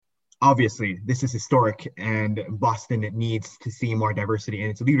Obviously, this is historic, and Boston needs to see more diversity in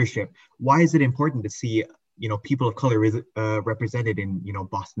its leadership. Why is it important to see, people of color represented in,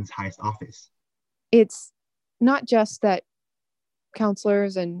 Boston's highest office? It's not just that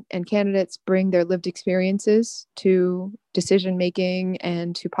counselors and candidates bring their lived experiences to decision making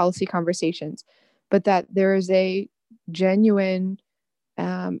and to policy conversations, but that there is a genuine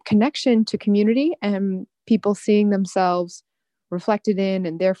connection to community and people seeing themselves reflected in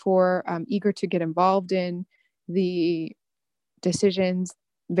and therefore eager to get involved in the decisions,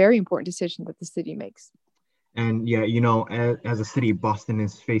 very important decisions that the city makes. And yeah, as a city, Boston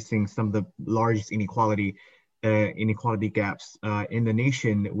is facing some of the largest inequality gaps in the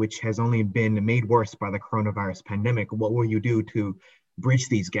nation, which has only been made worse by the coronavirus pandemic. What will you do to bridge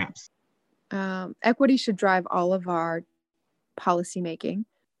these gaps? Equity should drive all of our policymaking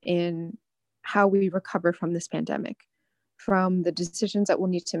in how we recover from this pandemic, from the decisions that we'll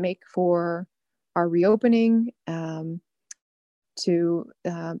need to make for our reopening to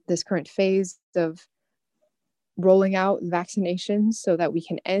this current phase of rolling out vaccinations so that we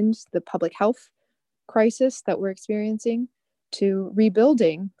can end the public health crisis that we're experiencing, to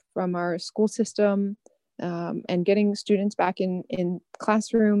rebuilding from our school system and getting students back in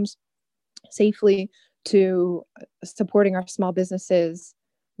classrooms safely, to supporting our small businesses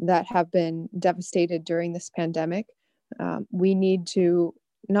that have been devastated during this pandemic. We need to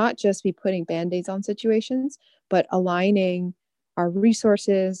not just be putting band-aids on situations, but aligning our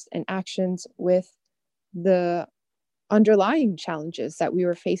resources and actions with the underlying challenges that we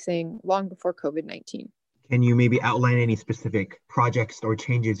were facing long before COVID-19. Can you maybe outline any specific projects or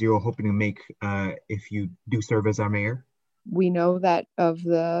changes you're hoping to make if you do serve as our mayor? We know that of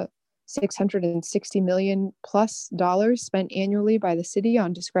the $660 million plus dollars spent annually by the city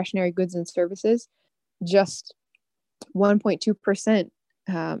on discretionary goods and services, just 1.2%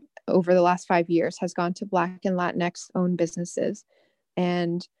 over the last 5 years has gone to Black and Latinx owned businesses.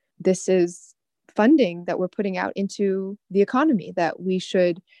 And this is funding that we're putting out into the economy that we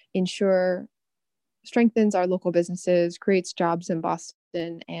should ensure strengthens our local businesses, creates jobs in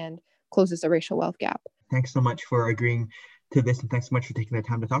Boston, and closes the racial wealth gap. Thanks so much for agreeing to this, and thanks so much for taking the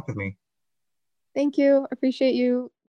time to talk with me. Thank you. Appreciate you